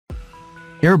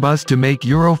Airbus to make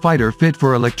Eurofighter fit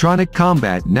for electronic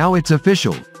combat. Now it's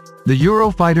official. The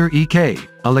Eurofighter EK,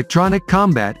 electronic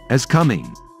combat, is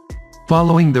coming.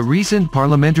 Following the recent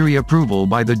parliamentary approval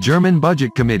by the German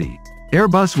Budget Committee,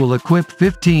 Airbus will equip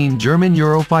 15 German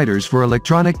Eurofighters for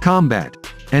electronic combat,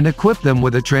 and equip them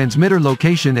with a transmitter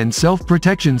location and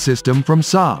self-protection system from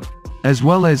Saab, as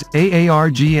well as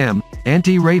AARGM,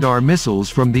 anti-radar missiles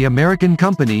from the American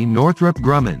company Northrop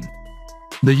Grumman.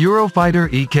 The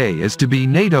Eurofighter EK is to be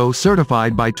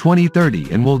NATO-certified by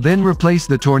 2030 and will then replace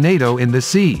the Tornado in the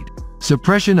SEAD,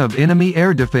 suppression of enemy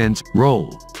air defense,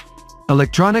 role.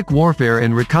 Electronic warfare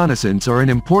and reconnaissance are an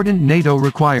important NATO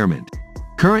requirement.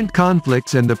 Current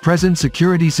conflicts and the present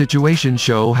security situation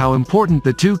show how important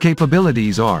the two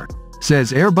capabilities are,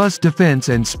 says Airbus Defence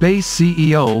and Space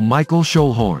CEO Michael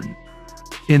Schöllhorn.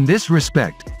 In this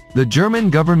respect, the German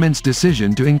government's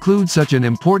decision to include such an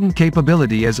important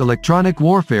capability as electronic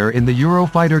warfare in the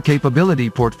Eurofighter capability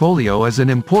portfolio is an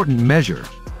important measure.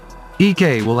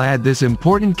 EK will add this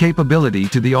important capability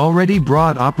to the already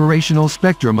broad operational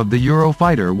spectrum of the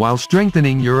Eurofighter while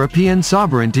strengthening European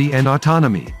sovereignty and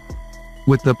autonomy.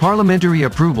 With the parliamentary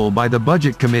approval by the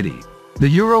Budget Committee,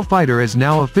 the Eurofighter is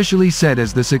now officially set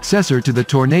as the successor to the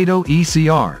Tornado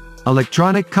ECR,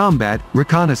 electronic combat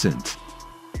reconnaissance.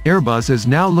 Airbus is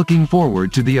now looking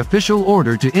forward to the official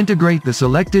order to integrate the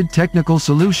selected technical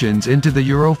solutions into the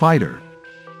Eurofighter.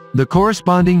 The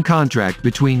corresponding contract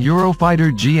between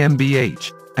Eurofighter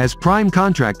GmbH, as prime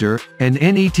contractor, and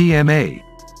NETMA,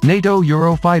 NATO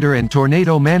Eurofighter and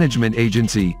Tornado Management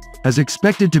Agency, is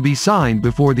expected to be signed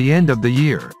before the end of the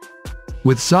year.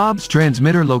 With Saab's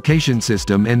transmitter location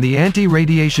system and the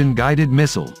anti-radiation guided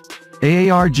missile,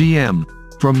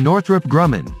 AARGM, from Northrop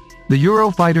Grumman, the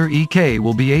Eurofighter EK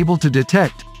will be able to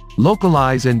detect,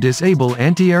 localize and disable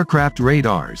anti-aircraft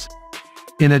radars.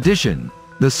 In addition,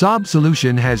 the Saab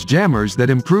solution has jammers that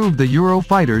improve the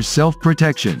Eurofighter's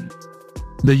self-protection.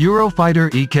 The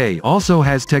Eurofighter EK also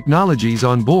has technologies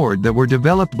on board that were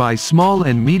developed by small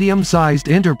and medium-sized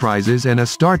enterprises and a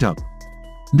startup.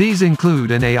 These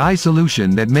include an AI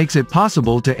solution that makes it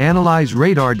possible to analyze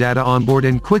radar data on board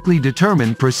and quickly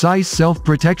determine precise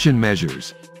self-protection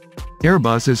measures.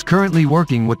 Airbus is currently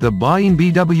working with the Boeing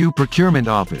BW Procurement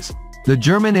Office, the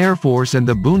German Air Force and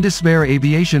the Bundeswehr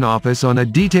Aviation Office on a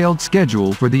detailed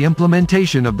schedule for the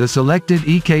implementation of the selected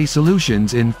EK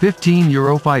solutions in 15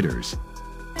 Eurofighters.